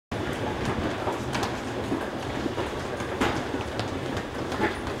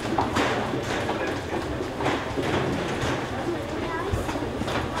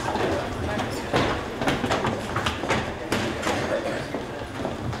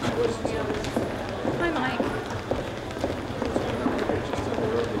Hi, Mike. No,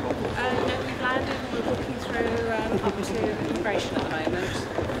 we've landed and we're walking through up to immigration at the moment.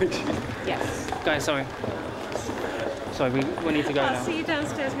 Yes. Guys, sorry. Sorry, we need to go now. I'll see you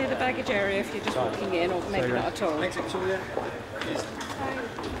downstairs near the baggage area if you're just walking in, or maybe not at all. Thanks, Victoria. Cheers.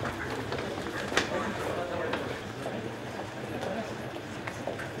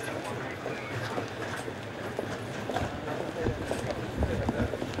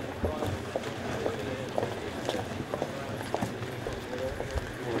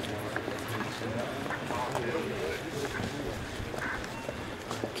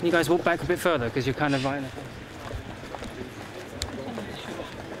 Can you guys walk back a bit further because you're kind of right in the face.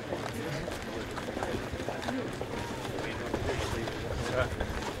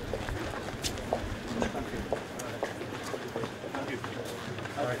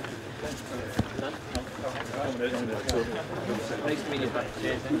 Nice to meet you.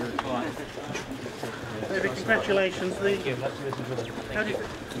 Cheers. David, congratulations.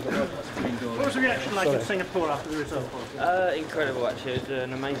 What was the reaction like in Singapore after the result? Incredible, actually. It was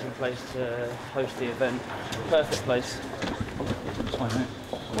an amazing place to host the event. Perfect place.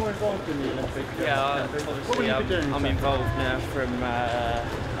 More involved in the Olympic? Yeah, obviously I'm involved now from,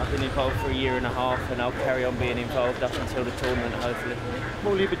 I've been involved for a year and a half, and I'll carry on being involved up until the tournament, hopefully.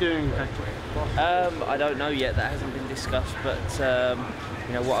 What will you be doing exactly? I don't know yet, that hasn't been discussed, but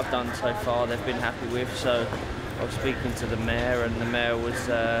you know, what I've done so far they've been happy with, so I was speaking to the mayor, and the mayor was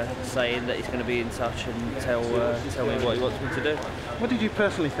saying that he's going to be in touch and tell me what he wants me to do. What did you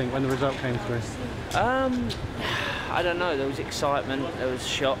personally think when the result came through? I don't know, there was excitement, there was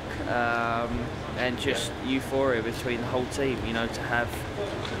shock, and just euphoria between the whole team, you know, to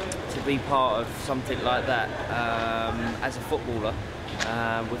be part of something like that as a footballer.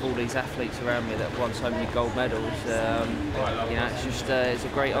 With all these athletes around me that have won so many gold medals, you know, it's just it's a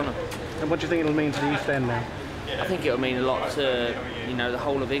great honour. And what do you think it'll mean to the East End now? I think it'll mean a lot to, you know, the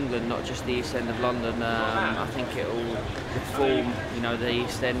whole of England, not just the East End of London. I think it'll reform, you know, the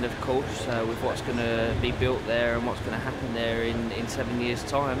East End, of course, with what's going to be built there and what's going to happen there in 7 years'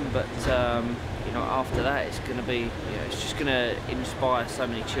 time. But you know, after that, it's going to be, you know, it's just going to inspire so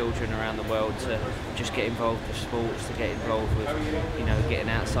many children around the world to just get involved with sports, to get involved with, you know, getting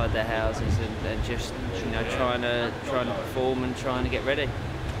outside their houses and just, you know, trying to perform and trying to get ready.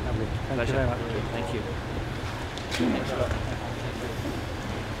 Lovely. Thank you very much. Thank you. Thanks a lot.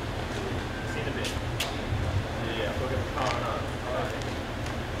 See you in a bit. Yeah, we'll get the car now.